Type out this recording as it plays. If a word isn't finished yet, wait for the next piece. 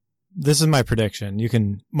This is my prediction. You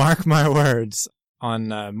can mark my words. On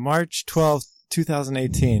March 12th,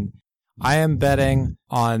 2018, I am betting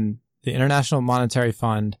on the International Monetary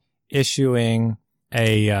Fund issuing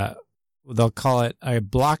they'll call it a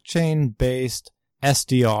blockchain-based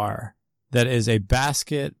SDR that is a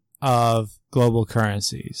basket of global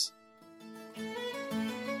currencies.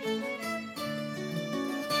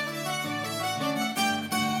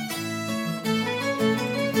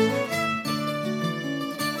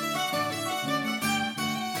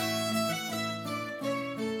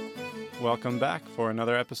 Welcome back for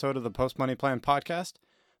another episode of the Post Money Plan podcast.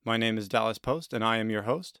 My name is Dallas Post, and I am your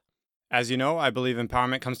host. As you know, I believe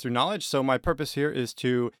empowerment comes through knowledge, so my purpose here is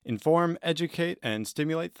to inform, educate, and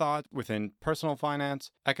stimulate thought within personal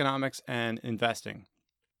finance, economics, and investing.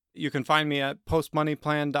 You can find me at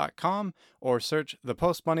postmoneyplan.com or search the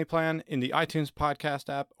Post Money Plan in the iTunes podcast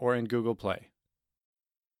app or in Google Play.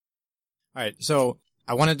 All right, so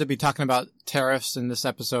I wanted to be talking about tariffs in this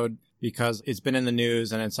episode because it's been in the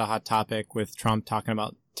news and it's a hot topic with Trump talking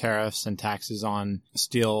about tariffs and taxes on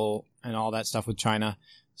steel and all that stuff with China.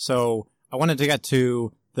 So I wanted to get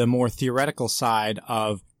to the more theoretical side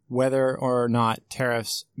of whether or not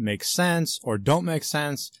tariffs make sense or don't make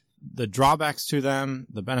sense, the drawbacks to them,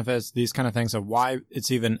 the benefits, these kind of things of why it's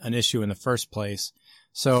even an issue in the first place.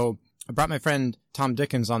 So I brought my friend Tom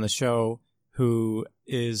Dickens on the show, who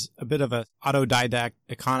is a bit of an autodidact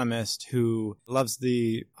economist who loves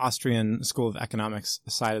the Austrian School of Economics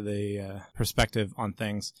side of the perspective on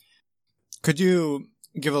things. Could you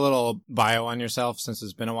give a little bio on yourself since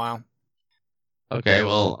it's been a while? Okay,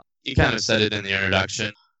 well, you kind of said it in the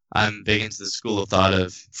introduction. I'm big into the school of thought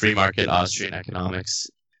of free market Austrian economics.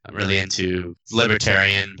 I'm really into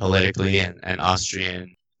libertarian politically and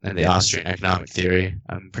Austrian and the Austrian economic theory.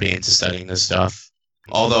 I'm pretty into studying this stuff.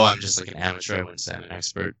 Although I'm just like an amateur, I wouldn't say I'm an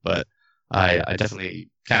expert, but I definitely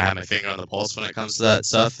kind of have my finger on the pulse when it comes to that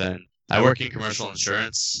stuff. And I work in commercial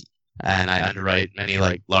insurance and I underwrite many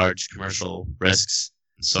like large commercial risks.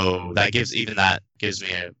 So that gives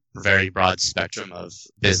me a very broad spectrum of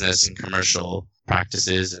business and commercial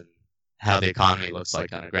practices and how the economy looks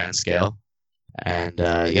like on a grand scale. And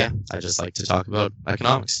I just like to talk about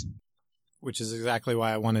economics. Which is exactly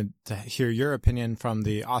why I wanted to hear your opinion from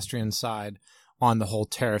the Austrian side on the whole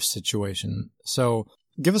tariff situation. So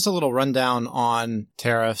give us a little rundown on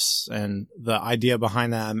tariffs and the idea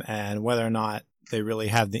behind them and whether or not they really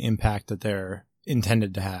have the impact that they're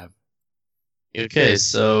intended to have. Okay,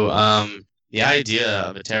 so the idea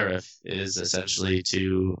of a tariff is essentially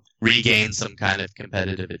to regain some kind of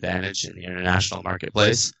competitive advantage in the international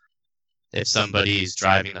marketplace. If somebody's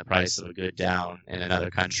driving the price of a good down in another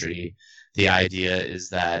country, the idea is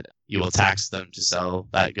that you will tax them to sell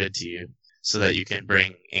that good to you so that you can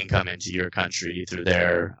bring income into your country through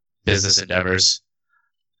their business endeavors.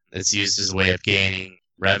 It's used as a way of gaining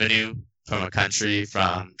revenue from a country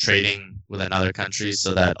from trading with another country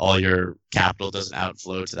so that all your capital doesn't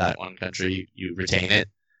outflow to that one country, you retain it.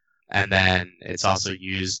 And then it's also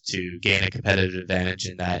used to gain a competitive advantage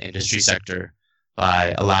in that industry sector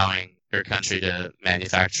by allowing your country to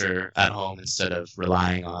manufacture at home instead of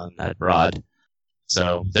relying on that abroad.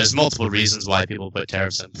 So there's multiple reasons why people put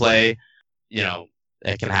tariffs in play. You know,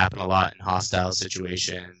 it can happen a lot in hostile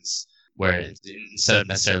situations where instead of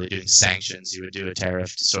necessarily doing sanctions, you would do a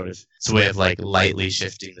tariff to sort of, it's a way of like lightly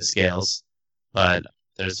shifting the scales. But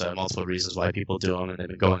there's multiple reasons why people do them, and they've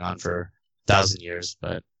been going on for 1,000 years.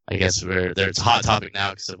 But I guess it's a hot topic now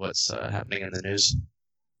because of what's happening in the news.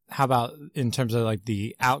 How about in terms of like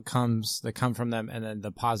the outcomes that come from them and then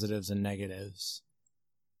the positives and negatives?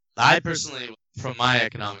 I personally, from my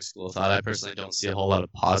economic school of thought, I personally don't see a whole lot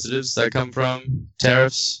of positives that come from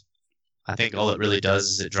tariffs. I think all it really does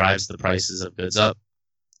is it drives the prices of goods up.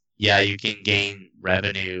 Yeah, you can gain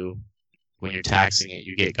revenue when you're taxing it.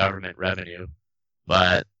 You get government revenue,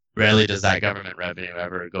 but rarely does that government revenue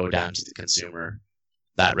ever go down to the consumer.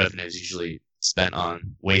 That revenue is usually spent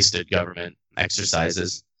on wasted government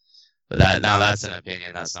exercises. But that's an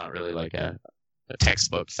opinion. That's not really like a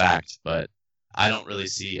textbook fact, but I don't really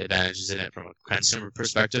see advantages in it from a consumer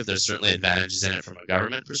perspective. There's certainly advantages in it from a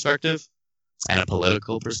government perspective and a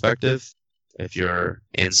political perspective. If you're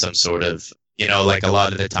in some sort of, like a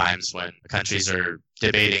lot of the times when countries are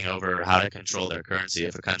debating over how to control their currency,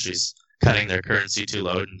 if a country's cutting their currency too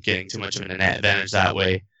low and getting too much of an advantage that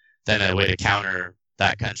way, then a way to counter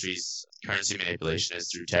that country's currency manipulation is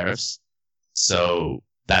through tariffs. So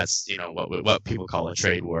that's, what people call a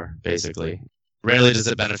trade war, basically. Rarely does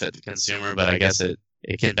it benefit the consumer, but I guess it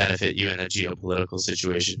can benefit you in a geopolitical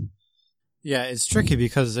situation. Yeah, it's tricky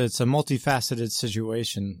because it's a multifaceted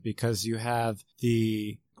situation because you have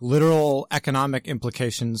the literal economic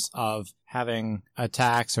implications of having a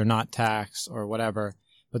tax or not tax or whatever.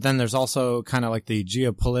 But then there's also kind of like the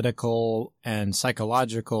geopolitical and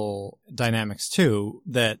psychological dynamics too,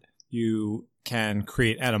 that you can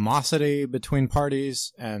create animosity between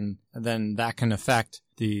parties, and then that can affect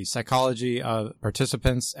the psychology of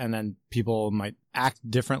participants, and then people might act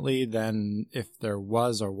differently than if there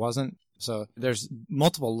was or wasn't. So there's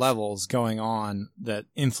multiple levels going on that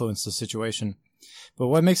influence the situation. But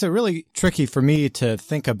what makes it really tricky for me to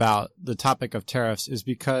think about the topic of tariffs is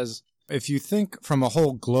because if you think from a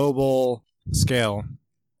whole global scale,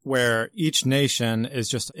 where each nation is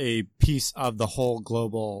just a piece of the whole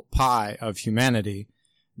global pie of humanity,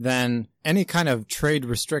 then any kind of trade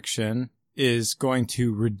restriction is going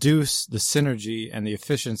to reduce the synergy and the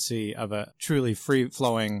efficiency of a truly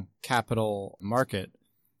free-flowing capital market.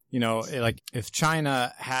 You know, like if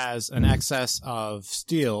China has an excess of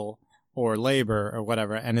steel or labor or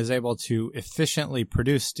whatever and is able to efficiently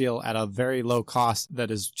produce steel at a very low cost that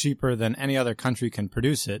is cheaper than any other country can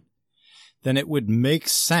produce it, then it would make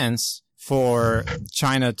sense for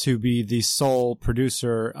China to be the sole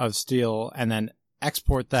producer of steel and then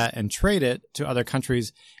export that and trade it to other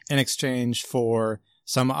countries in exchange for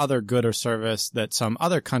some other good or service that some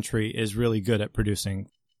other country is really good at producing.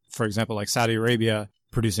 For example, like Saudi Arabia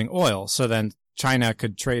producing oil. So then China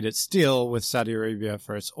could trade its steel with Saudi Arabia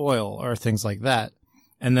for its oil or things like that.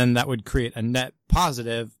 And then that would create a net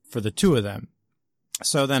positive for the two of them.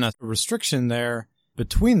 So then a restriction there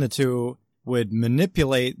between the two would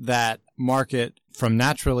manipulate that market from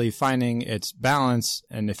naturally finding its balance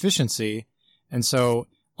and efficiency. And so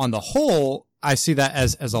on the whole, I see that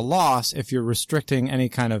as a loss if you're restricting any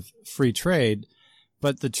kind of free trade.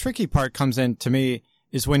 But the tricky part comes in to me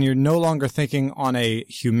is when you're no longer thinking on a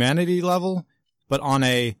humanity level, but on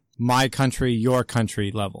a my country, your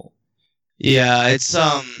country level. Yeah, it's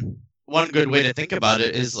one good way to think about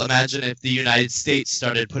it is imagine if the United States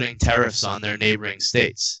started putting tariffs on their neighboring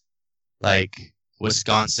states. Like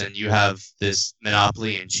Wisconsin, you have this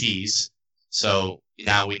monopoly in cheese, so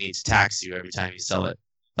now we need to tax you every time you sell it.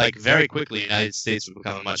 Like very quickly, the United States would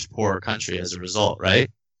become a much poorer country as a result,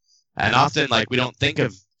 right? And often, like, we don't think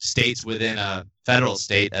of states within a federal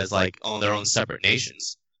state as like their own separate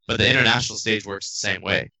nations, but the international stage works the same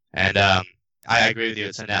way. And I agree with you;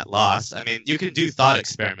 it's a net loss. I mean, you can do thought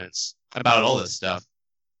experiments about all this stuff.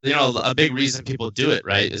 You know, a big reason people do it,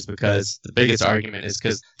 right, is because the biggest argument is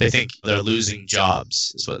because they think they're losing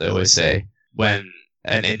jobs, is what they always say, when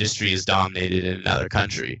an industry is dominated in another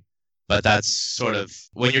country. But that's sort of,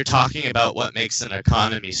 when you're talking about what makes an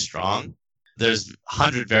economy strong, there's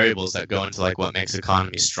 100 variables that go into like what makes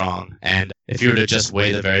economy strong. And if you were to just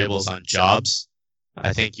weigh the variables on jobs,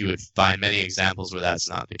 I think you would find many examples where that's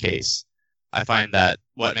not the case. I find that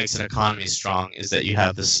what makes an economy strong is that you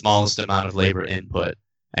have the smallest amount of labor input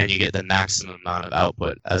and you get the maximum amount of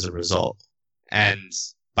output as a result. And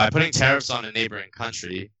by putting tariffs on a neighboring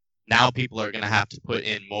country, now people are going to have to put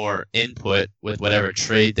in more input with whatever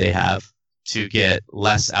trade they have to get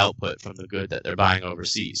less output from the good that they're buying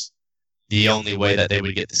overseas. The only way that they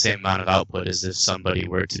would get the same amount of output is if somebody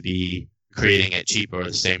were to be creating it cheaper or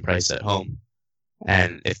the same price at home.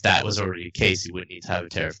 And if that was already the case, you wouldn't need to have a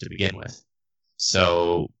tariff to begin with.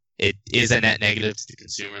 So it is a net negative to the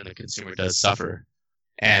consumer, and the consumer does suffer.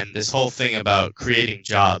 And this whole thing about creating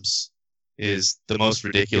jobs is the most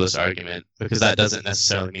ridiculous argument, because that doesn't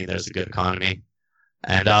necessarily mean there's a good economy.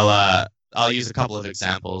 And I'll use a couple of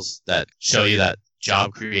examples that show you that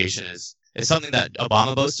job creation is something that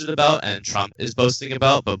Obama boasted about and Trump is boasting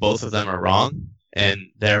about, but both of them are wrong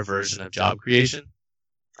in their version of job creation.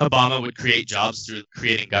 Obama would create jobs through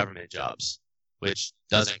creating government jobs, which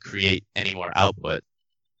doesn't create any more output.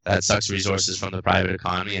 That sucks resources from the private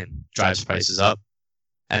economy and drives prices up.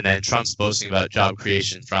 And then Trump's boasting about job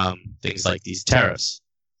creation from things like these tariffs,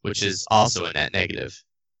 which is also a net negative.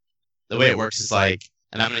 The way it works is like,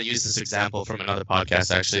 and I'm going to use this example from another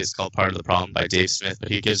podcast, actually. It's called Part of the Problem by Dave Smith, but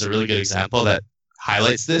he gives a really good example that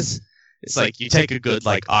highlights this. It's like you take a good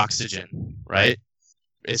like oxygen, right?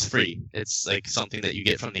 It's free. It's like something that you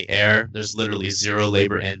get from the air. There's literally zero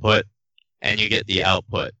labor input, and you get the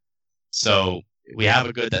output. So we have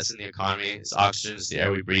a good that's in the economy. It's oxygen, it's the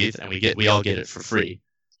air we breathe, and we all get it for free.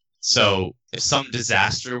 So if some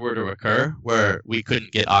disaster were to occur where we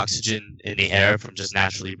couldn't get oxygen in the air from just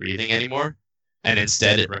naturally breathing anymore, and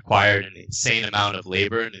instead it required an insane amount of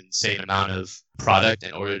labor, an insane amount of product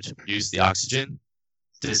in order to produce the oxygen,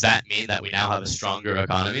 does that mean that we now have a stronger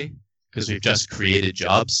economy because we've just created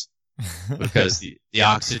jobs? Because the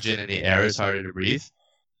oxygen in the air is harder to breathe?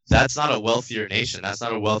 That's not a wealthier nation. That's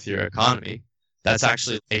not a wealthier economy. That's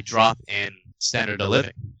actually a drop in standard of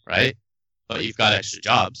living, right? But you've got extra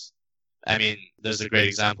jobs. I mean, there's a great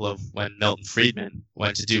example of when Milton Friedman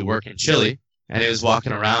went to do work in Chile, and he was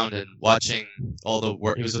walking around and watching all the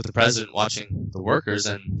work. He was with the president watching the workers,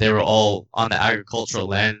 and they were all on the agricultural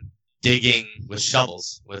land digging with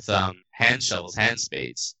shovels, with hand shovels, hand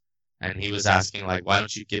spades. And he was asking, like, why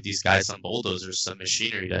don't you give these guys some bulldozers, some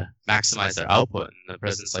machinery to maximize their output? And the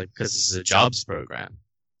president's like, because this is a jobs program,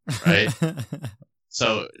 right?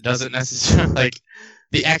 So it doesn't necessarily, like,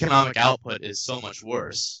 the economic output is so much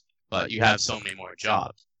worse, but you have so many more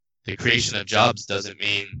jobs. The creation of jobs doesn't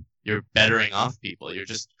mean you're bettering off people. You're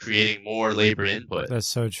just creating more labor input. That's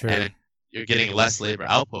so true. And you're getting less labor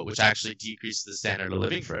output, which actually decreases the standard of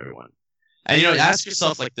living for everyone. And, you know, ask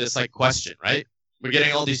yourself, like, this, like, question, right? We're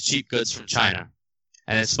getting all these cheap goods from China,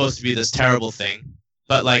 and it's supposed to be this terrible thing.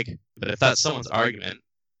 But if that's someone's argument,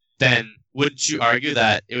 then wouldn't you argue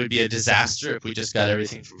that it would be a disaster if we just got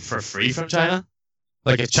everything for free from China?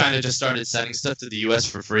 Like, if China just started sending stuff to the U.S.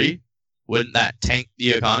 for free, wouldn't that tank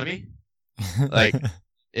the economy? Like,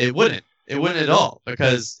 it wouldn't. It wouldn't at all,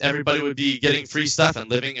 because everybody would be getting free stuff and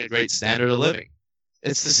living a great standard of living.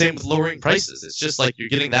 It's the same with lowering prices. It's just like you're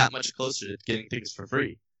getting that much closer to getting things for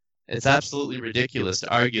free. It's absolutely ridiculous to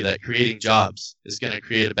argue that creating jobs is going to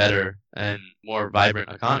create a better and more vibrant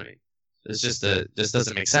economy. It's just this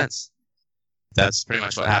doesn't make sense. That's pretty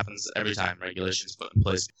much what happens every time regulation is put in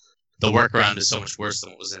place. The workaround is so much worse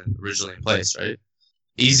than what was originally in place, right?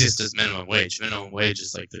 Easiest is minimum wage. Minimum wage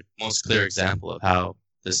is like the most clear example of how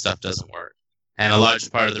this stuff doesn't work. And a large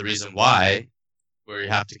part of the reason why we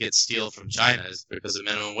have to get steel from China is because of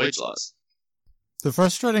minimum wage laws. The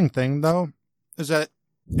frustrating thing, though, is that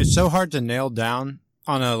it's so hard to nail down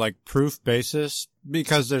on a proof basis,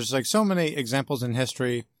 because there's so many examples in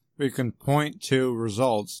history where you can point to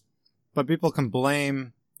results, but people can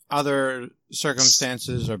blame other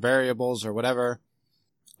circumstances or variables or whatever.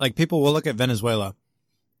 Like, people will look at Venezuela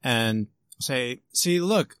and say, see,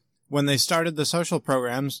 look, when they started the social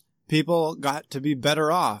programs, people got to be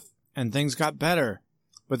better off and things got better.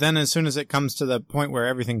 But then as soon as it comes to the point where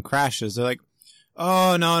everything crashes, they're like,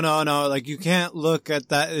 oh, no. You can't look at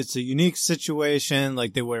that. It's a unique situation.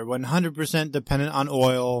 They were 100% dependent on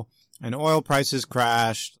oil, and oil prices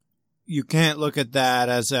crashed. You can't look at that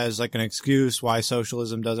as an excuse why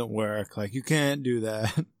socialism doesn't work. You can't do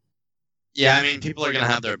that. Yeah, I mean, people are going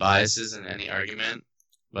to have their biases in any argument,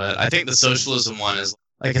 but I think the socialism one is,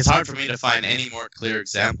 it's hard for me to find any more clear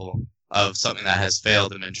example of something that has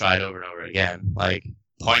failed and been tried over and over again.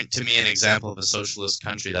 Point to me an example of a socialist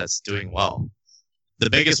country that's doing well. The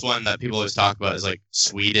biggest one that people always talk about is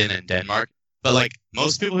Sweden and Denmark. But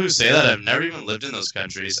most people who say that have never even lived in those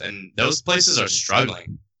countries, and those places are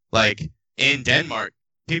struggling. In Denmark,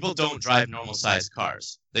 people don't drive normal sized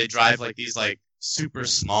cars. They drive these super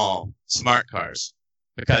small smart cars,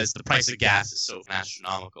 because the price of gas is so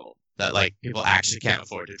astronomical that people actually can't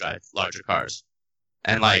afford to drive larger cars.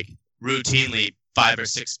 And routinely 5 or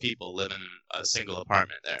 6 people live in a single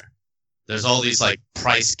apartment there. There's all these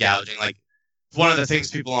price gouging. One of the things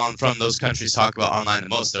people from those countries talk about online the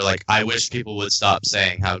most, they're like, I wish people would stop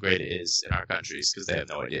saying how great it is in our countries, because they have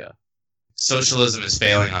no idea. Socialism is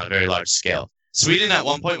failing on a very large scale. Sweden at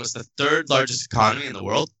one point was the 3rd largest economy in the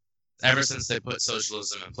world. Ever since they put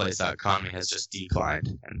socialism in place, that economy has just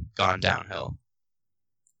declined and gone downhill.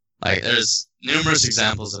 There's numerous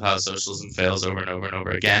examples of how socialism fails over and over and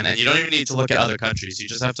over again, and you don't even need to look at other countries. You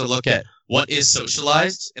just have to look at what is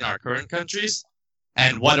socialized in our current countries,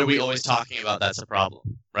 and what are we always talking about that's a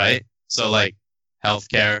problem, right? So,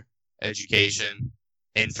 healthcare, education,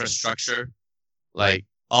 infrastructure,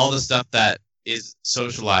 all the stuff that is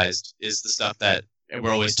socialized is the stuff that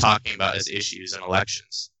we're always talking about as issues in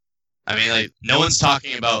elections. I mean, no one's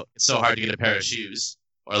talking about it's so hard to get a pair of shoes,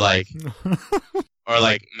 or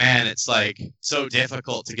man, it's so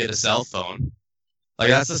difficult to get a cell phone.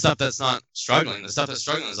 That's the stuff that's not struggling. The stuff that's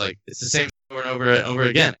struggling is it's the same over and over and over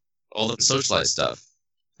again. All the socialized stuff.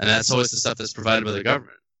 And that's always the stuff that's provided by the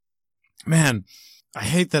government. Man, I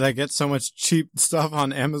hate that I get so much cheap stuff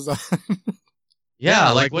on Amazon.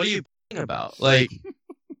 Yeah, what are you about?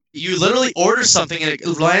 You literally order something and it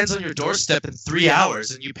lands on your doorstep in 3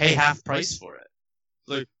 hours and you pay half price for it.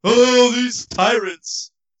 Oh, these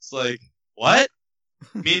tyrants. It's what?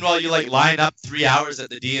 Meanwhile, you line up 3 hours at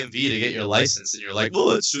the DMV to get your license, and you're well,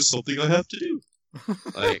 that's just something I have to do.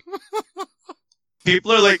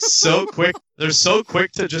 People are so quick. They're so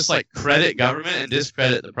quick to just credit government and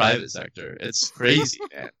discredit the private sector. It's crazy,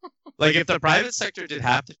 man. If the private sector did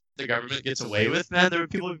half the government gets away with, man, there would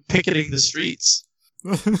be people picketing the streets.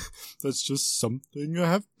 That's just something I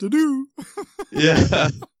have to do. Yeah.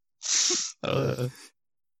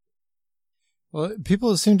 Well,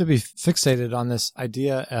 people seem to be fixated on this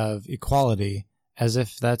idea of equality as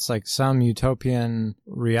if that's like some utopian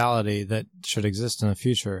reality that should exist in the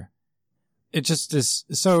future. It just is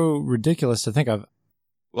so ridiculous to think of.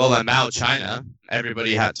 Well, in Mao China,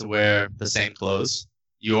 everybody had to wear the same clothes.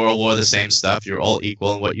 You all wore the same stuff. You were all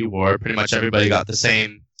equal in what you wore. Pretty much everybody got the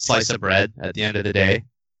same slice of bread at the end of the day.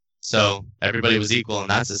 So everybody was equal in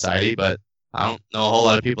that society, but I don't know a whole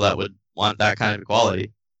lot of people that would want that kind of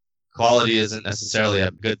equality. Equality isn't necessarily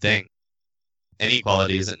a good thing.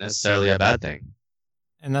 Inequality isn't necessarily a bad thing.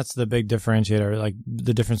 And that's the big differentiator, like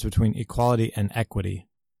the difference between equality and equity.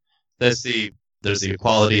 There's the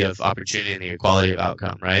equality of opportunity and the equality of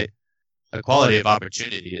outcome, right? Equality of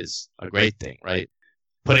opportunity is a great thing, right?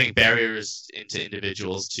 Putting barriers into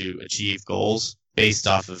individuals to achieve goals based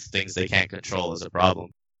off of things they can't control is a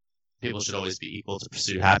problem. People should always be equal to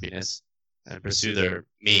pursue happiness and pursue their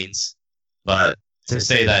means. But to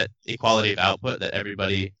say that equality of output, that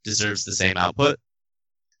everybody deserves the same output,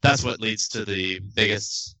 that's what leads to the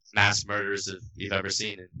biggest mass murders we've ever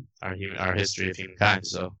seen in our history of humankind.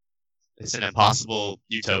 So it's an impossible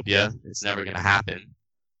utopia. It's never going to happen.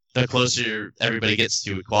 The closer everybody gets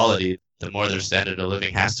to equality, the more their standard of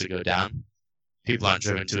living has to go down. People aren't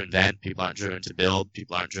driven to invent. People aren't driven to build.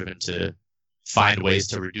 People aren't driven to find ways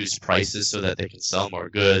to reduce prices so that they can sell more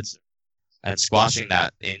goods. And squashing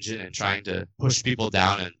that engine and trying to push people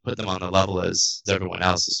down and put them on the level as everyone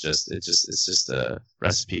else is just a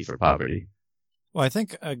recipe for poverty. Well, I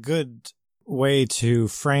think a good way to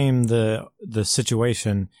frame the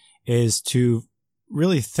situation is to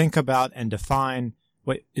really think about and define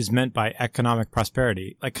what is meant by economic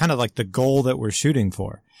prosperity, like kind of like the goal that we're shooting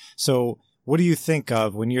for. So what do you think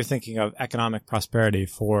of when you're thinking of economic prosperity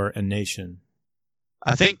for a nation?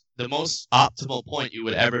 I think the most optimal point you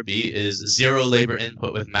would ever be is zero labor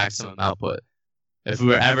input with maximum output. If we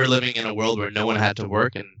were ever living in a world where no one had to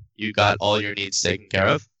work and you got all your needs taken care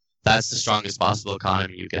of, that's the strongest possible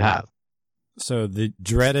economy you could have. So the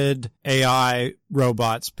dreaded AI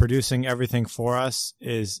robots producing everything for us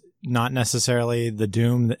is not necessarily the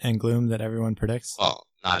doom and gloom that everyone predicts? Well,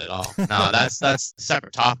 not at all. No, that's a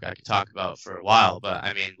separate topic I could talk about for a while. But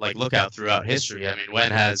I mean, like, look out throughout history. I mean,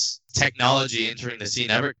 when has technology entering the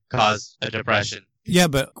scene ever caused a depression? Yeah,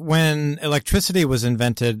 but when electricity was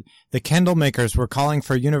invented, the candle makers were calling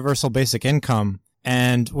for universal basic income.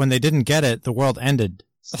 And when they didn't get it, the world ended.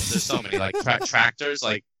 There's so many, like, tractors.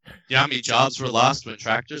 Like, you know how many jobs were lost when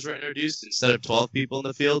tractors were introduced? Instead of 12 people in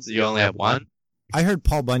the fields, you only have one. I heard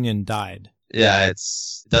Paul Bunyan died. Yeah, it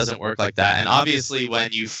doesn't work like that. And obviously,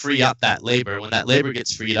 when you free up that labor, when that labor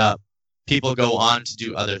gets freed up, people go on to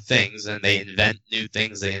do other things, and they invent new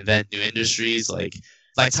things. They invent new industries. Like,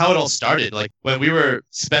 that's how it all started. Like, when we were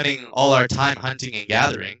spending all our time hunting and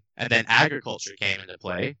gathering, and then agriculture came into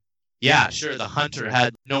play. Yeah, sure, the hunter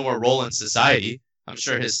had no more role in society. I'm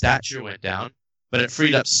sure his stature went down, but it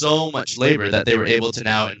freed up so much labor that they were able to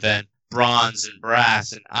now invent bronze and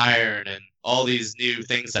brass and iron and all these new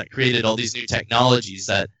things that created all these new technologies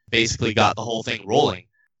that basically got the whole thing rolling.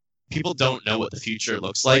 People don't know what the future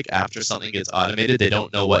looks like after something gets automated. They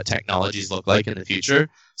don't know what technologies look like in the future.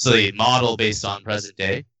 So they model based on present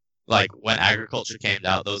day. Like when agriculture came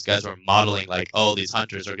out, those guys were modeling like, oh, these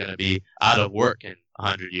hunters are going to be out of work in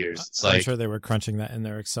 100 years. It's like, I'm sure they were crunching that in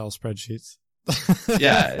their Excel spreadsheets.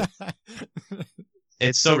 Yeah.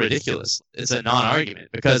 It's so ridiculous. It's a non-argument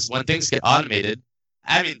because when things get automated,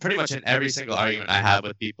 I mean, pretty much in every single argument I have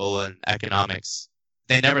with people in economics,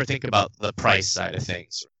 they never think about the price side of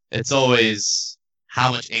things. It's always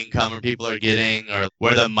how much income people are getting or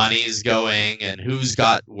where the money's going and who's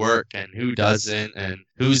got work and who doesn't and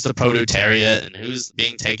who's the proletariat and who's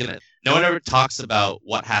being taken. No one ever talks about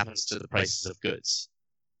what happens to the prices of goods.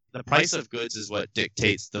 The price of goods is what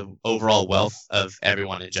dictates the overall wealth of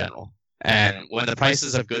everyone in general. And when the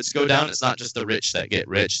prices of goods go down, it's not just the rich that get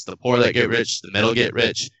rich, it's the poor that get rich, the middle get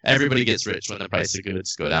rich. Everybody gets rich when the price of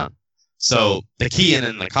goods go down. So the key in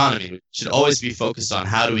an economy should always be focused on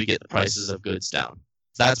how do we get the prices of goods down.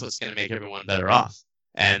 That's what's going to make everyone better off.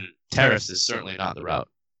 And tariffs is certainly not the route.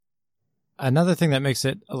 Another thing that makes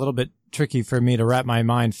it a little bit tricky for me to wrap my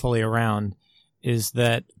mind fully around is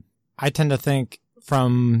that I tend to think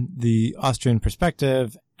from the Austrian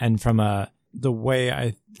perspective and from the way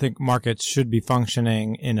I think markets should be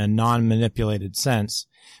functioning in a non-manipulated sense.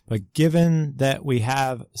 But given that we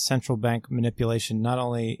have central bank manipulation not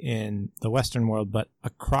only in the Western world, but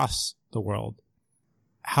across the world,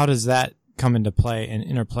 how does that come into play and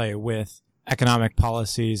interplay with economic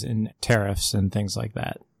policies and tariffs and things like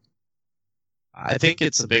that? I think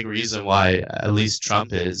it's a big reason why at least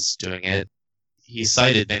Trump is doing it. He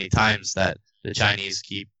cited many times that the Chinese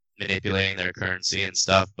keep manipulating their currency and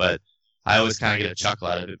stuff, but I always kind of get a chuckle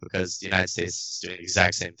out of it because the United States is doing the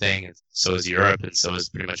exact same thing, and so is Europe, and so is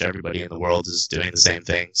pretty much everybody in the world is doing the same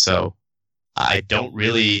thing. So I don't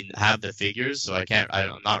really have the figures, so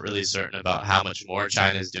I'm not really certain about how much more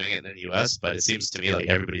China is doing it than the US, but it seems to me like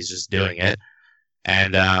everybody's just doing it.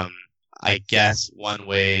 And I guess one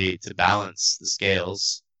way to balance the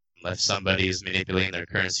scales, if somebody is manipulating their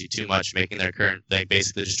currency too much, making their like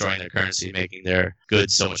basically destroying their currency, making their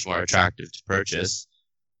goods so much more attractive to purchase,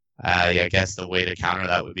 I guess the way to counter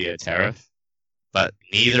that would be a tariff. But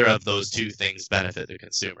neither of those two things benefit the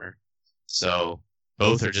consumer. So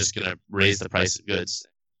both are just going to raise the price of goods.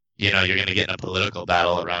 You're going to get in a political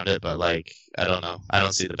battle around it, but like, I don't know. I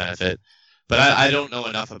don't see the benefit. But I don't know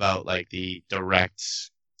enough about like the direct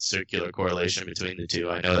circular correlation between the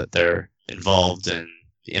two. I know that they're involved in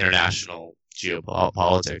the international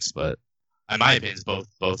geopolitics, but in my opinion,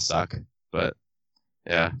 both suck. But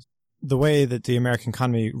yeah. The way that the American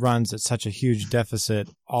economy runs at such a huge deficit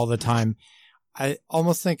all the time, I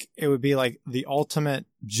almost think it would be like the ultimate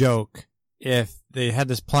joke if they had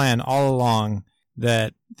this plan all along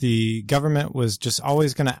that the government was just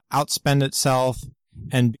always going to outspend itself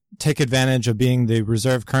and take advantage of being the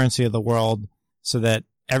reserve currency of the world so that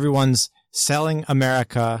everyone's selling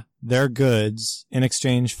America their goods in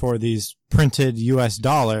exchange for these printed US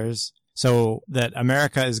dollars, so that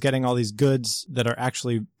America is getting all these goods that are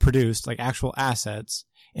actually produced, like actual assets,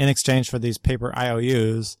 in exchange for these paper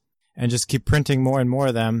IOUs, and just keep printing more and more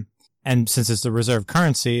of them. And since it's the reserve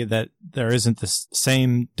currency, that there isn't the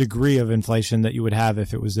same degree of inflation that you would have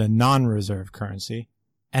if it was a non-reserve currency.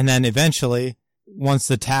 And then eventually, once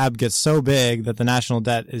the tab gets so big that the national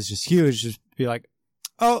debt is just huge, just be like,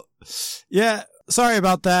 oh, yeah, sorry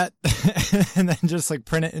about that. And then just like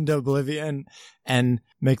print it into oblivion and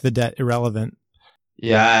make the debt irrelevant.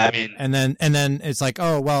 Yeah, I mean, and then it's like,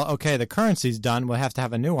 oh, well, okay, the currency's done. We'll have to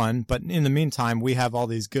have a new one. But in the meantime, we have all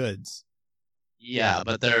these goods. Yeah,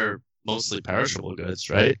 but they're mostly perishable goods,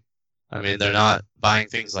 right? I mean, they're not buying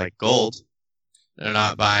things like gold. They're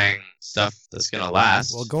not buying stuff that's going to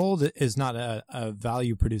last. Well, gold is not a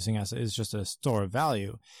value-producing asset. It's just a store of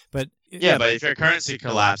value. But yeah, but if your currency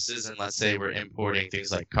collapses, and let's say we're importing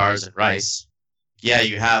things like cars and rice, yeah,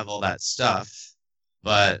 you have all that stuff,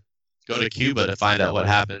 but go to Cuba to find out what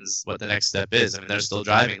happens, what the next step is. I mean, they're still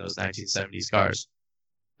driving those 1970s cars.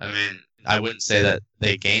 I mean, I wouldn't say that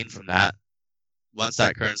they gain from that. Once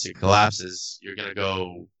that currency collapses, you're going to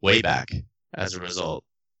go way back as a result.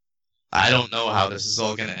 I don't know how this is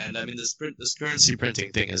all going to end. I mean, this currency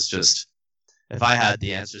printing thing is just, if I had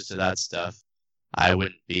the answers to that stuff, I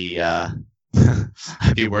wouldn't be,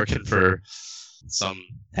 I'd be working for some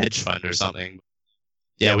hedge fund or something.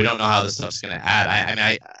 Yeah, we don't know how this stuff's going to add. I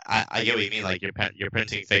mean, I get what you mean. Like, you're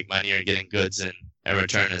printing fake money, you're getting goods in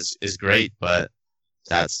return is great, but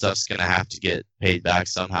that stuff's going to have to get paid back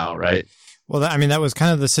somehow, right? Well, I mean, that was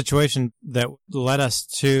kind of the situation that led us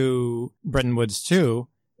to Bretton Woods too,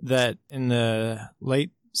 that in the late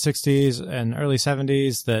 60s and early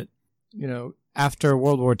 70s, that, you know, after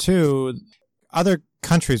World War II, other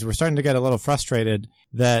countries were starting to get a little frustrated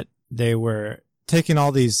that they were taking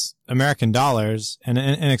all these American dollars and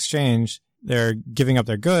in exchange, they're giving up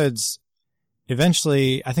their goods.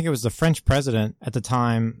 Eventually, I think it was the French president at the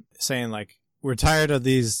time saying, like, we're tired of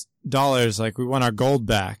these dollars, like, we want our gold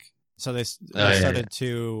back. So they started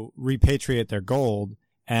to repatriate their gold,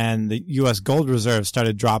 and the U.S. gold reserves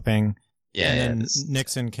started dropping. Yeah, and then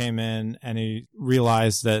Nixon came in, and he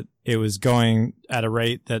realized that it was going at a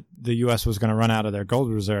rate that the U.S. was going to run out of their gold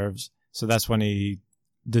reserves. So that's when he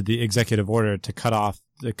did the executive order to cut off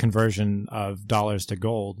the conversion of dollars to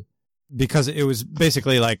gold. Because it was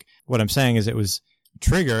basically like, what I'm saying is it was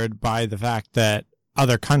triggered by the fact that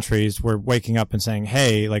other countries were waking up and saying,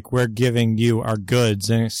 hey, like, we're giving you our goods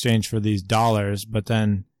in exchange for these dollars, but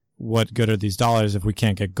then what good are these dollars if we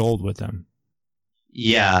can't get gold with them?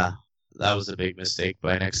 Yeah, that was a big mistake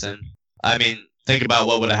by Nixon. I mean, think about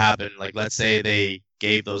what would have happened. Like, let's say they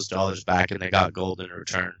gave those dollars back and they got gold in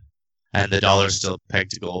return, and the dollar's still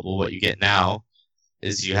pegged to gold. Well, what you get now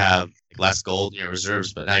is you have less gold in your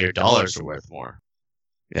reserves, but now your dollars are worth more.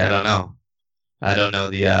 Yeah, I don't know. I don't know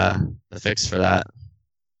the fix for that.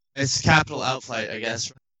 It's capital outflight, I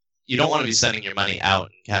guess. You don't want to be sending your money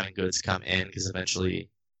out and having goods come in, because eventually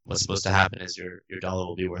what's supposed to happen is your dollar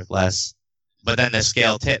will be worth less. But then the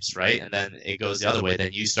scale tips, right? And then it goes the other way.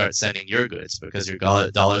 Then you start sending your goods because your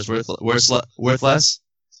dollar's worth less.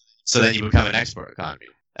 So then you become an export economy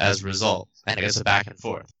as a result. And it goes back and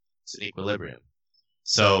forth. It's an equilibrium.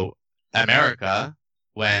 So America,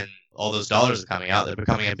 when all those dollars are coming out, they're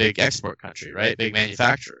becoming a big export country, right? Big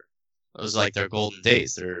manufacturer. Those are like their golden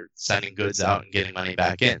days. They're sending goods out and getting money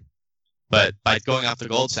back in. But by going off the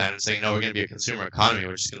gold standard and saying, no, we're going to be a consumer economy,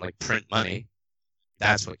 we're just going to like print money,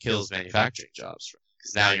 that's what kills manufacturing jobs.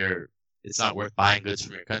 Because now it's not worth buying goods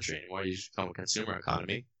from your country anymore. You just become a consumer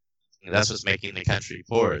economy. And that's what's making the country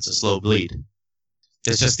poor. It's a slow bleed.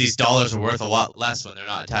 It's just these dollars are worth a lot less when they're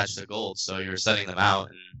not attached to gold. So you're sending them out.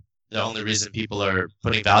 And the only reason people are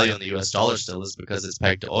putting value on the US dollar still is because it's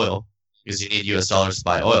pegged to oil. Because you need US dollars to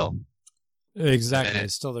buy oil. Exactly.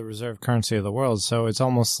 It's still the reserve currency of the world. So it's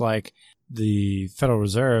almost like the Federal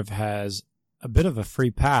Reserve has a bit of a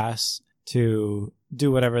free pass to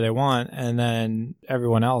do whatever they want, and then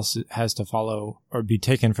everyone else has to follow or be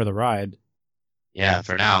taken for the ride. Yeah,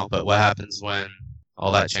 for now. But what happens when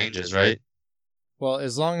all that changes, right? Well,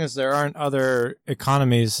 as long as there aren't other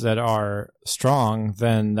economies that are strong,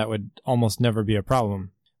 then that would almost never be a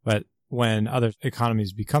problem. But when other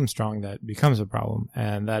economies become strong, that becomes a problem.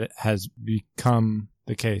 And that has become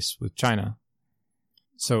the case with China.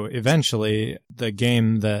 So eventually, the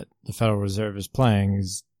game that the Federal Reserve is playing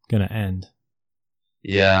is going to end.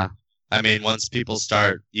 Yeah. I mean, once people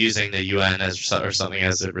start using the UN or something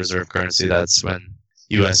as a reserve currency, that's when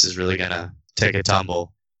US is really going to take a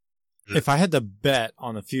tumble. If I had to bet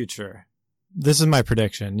on the future, this is my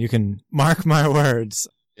prediction. You can mark my words.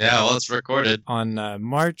 Yeah, well, it's recorded. On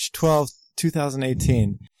March 12th,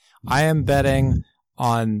 2018, I am betting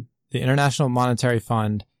on the International Monetary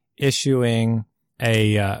Fund issuing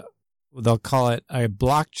they'll call it a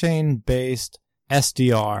blockchain-based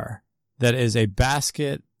SDR that is a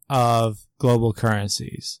basket of global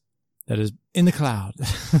currencies that is in the cloud.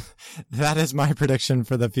 That is my prediction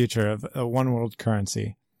for the future of a one world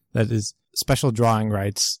currency that is special drawing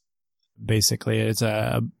rights. Basically, it's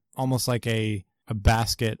almost like a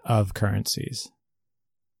basket of currencies.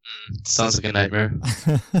 Sounds like a nightmare.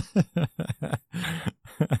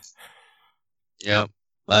 Yep.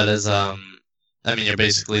 That is, I mean,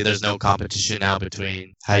 there's no competition now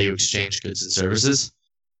between how you exchange goods and services.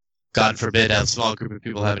 God forbid a small group of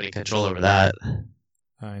people have any control over that.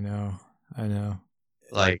 I know.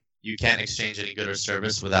 Like, you can't exchange any good or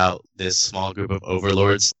service without this small group of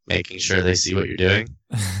overlords making sure they see what you're doing.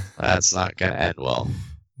 That's not going to end well.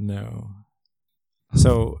 No.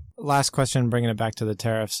 So, last question, bringing it back to the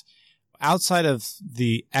tariffs. Outside of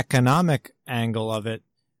the economic angle of it,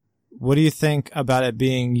 what do you think about it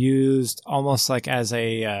being used almost like as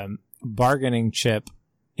a bargaining chip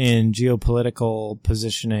in geopolitical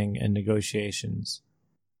positioning and negotiations?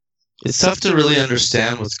 It's tough to really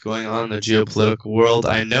understand what's going on in the geopolitical world.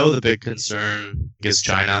 I know the big concern is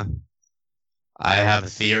China. I have a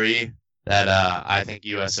theory that I think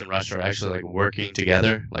U.S. and Russia are actually like working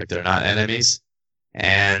together, like they're not enemies.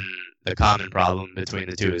 And the common problem between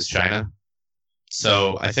the two is China.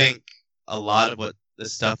 So I think a lot of what the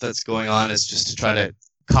stuff that's going on is just to try to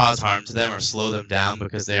cause harm to them or slow them down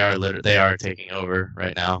because they are taking over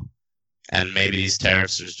right now. And maybe these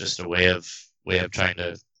tariffs are just a way of trying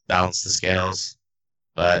to balance the scales.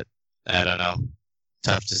 But I don't know.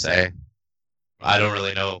 Tough to say. I don't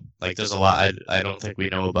really know. Like, there's a lot I don't think we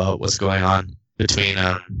know about what's going on between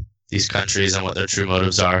these countries and what their true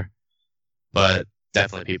motives are. But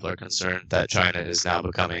definitely people are concerned that China is now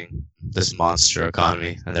becoming this monster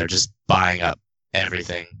economy and they're just buying up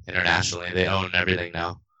everything internationally. They own everything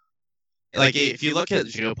now. Like, if you look at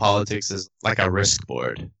geopolitics as like a risk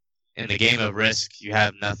board, in the game of risk, you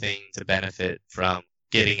have nothing to benefit from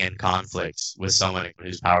getting in conflict with someone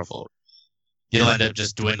who's powerful. You'll end up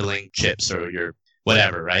just dwindling chips or your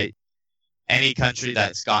whatever, right? Any country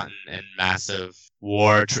that's gotten in massive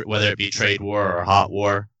war, whether it be trade war or hot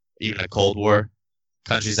war, even a cold war,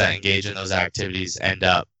 countries that engage in those activities end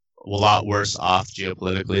up a lot worse off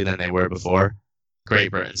geopolitically than they were before.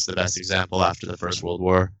 Great Britain's the best example after the First World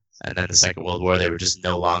War. And then the Second World War, they were just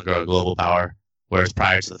no longer a global power. Whereas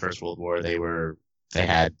prior to the First World War, they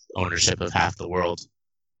had ownership of half the world.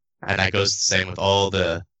 And that goes the same with all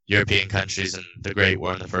the European countries in the Great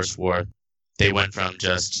War and the First War. They went from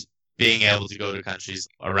just being able to go to countries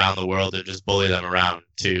around the world and just bully them around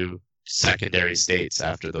to secondary states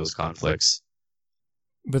after those conflicts.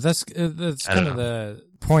 But that's kind of the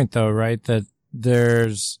point, though, right? That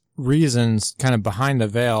there's reasons kind of behind the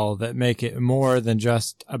veil that make it more than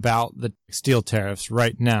just about the steel tariffs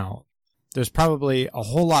right now. There's probably a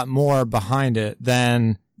whole lot more behind it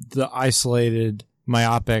than the isolated,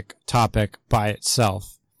 myopic topic by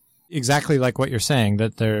itself. Exactly like what you're saying,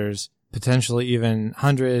 that there's potentially even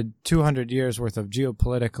 100, 200 years worth of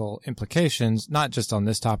geopolitical implications, not just on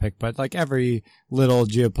this topic, but like every little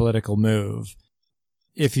geopolitical move.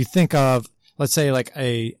 If you think of, let's say, like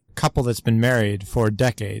a couple that's been married for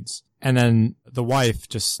decades and then the wife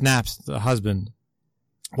just snaps the husband.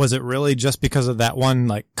 Was it really just because of that one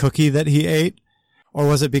like cookie that he ate? Or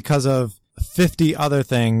was it because of 50 other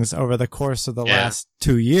things over the course of the last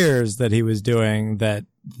 2 years that he was doing that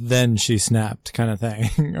then she snapped kind of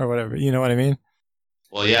thing or whatever? You know what I mean?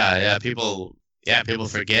 Well, yeah. People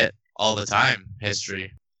forget all the time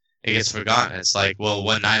history. It gets forgotten. It's like, well,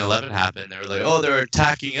 when 9/11 happened, they were like, oh, they're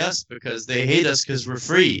attacking us because they hate us because we're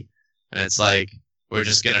free. And it's like, we're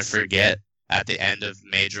just going to forget at the end of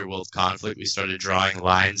major world conflict, we started drawing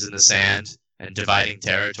lines in the sand and dividing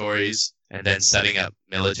territories and then setting up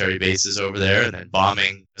military bases over there and then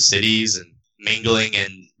bombing cities and mingling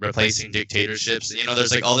and replacing dictatorships. And, you know,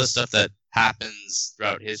 there's like all this stuff that happens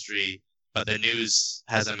throughout history, but the news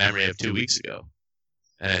has a memory of 2 weeks ago.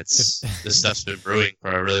 And this stuff's been brewing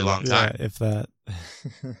for a really long time. Yeah, if that.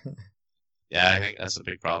 Yeah, I think that's a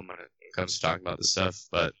big problem when it comes to talking about this stuff.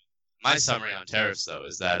 But my summary on tariffs, though,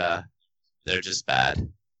 is that they're just bad.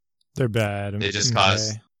 They're bad. They just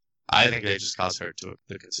cause. I think they just cause hurt to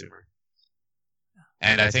the consumer.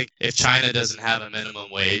 And I think if China doesn't have a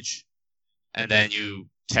minimum wage, and then you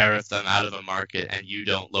tariff them out of a market, and you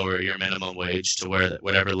don't lower your minimum wage to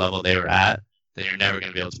whatever level they were at, then you're never going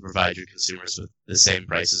to be able to provide your consumers with the same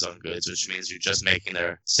prices on goods, which means you're just making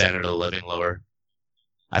their standard of living lower.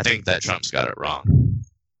 I think that Trump's got it wrong.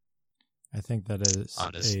 I think that is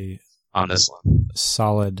on this one.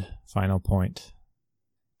 Solid final point.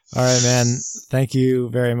 All right, man. Thank you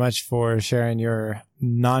very much for sharing your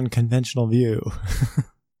non-conventional view.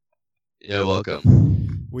 You're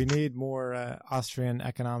welcome. We need more Austrian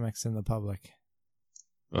economics in the public.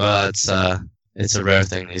 Well, it's a rare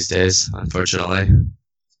thing these days, unfortunately.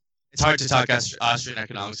 It's hard to talk Austrian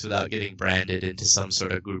economics without getting branded into some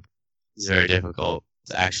sort of group. It's very difficult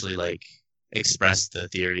to actually express the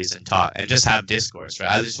theories and talk and just have discourse,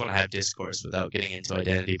 right? I just want to have discourse without getting into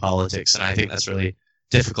identity politics, and I think that's really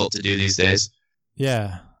difficult to do these days.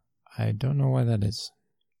 Yeah, I don't know why that is.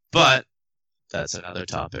 But that's another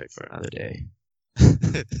topic for another day.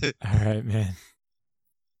 All right, man.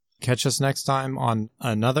 Catch us next time on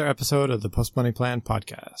another episode of the Post Money Plan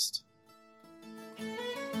podcast.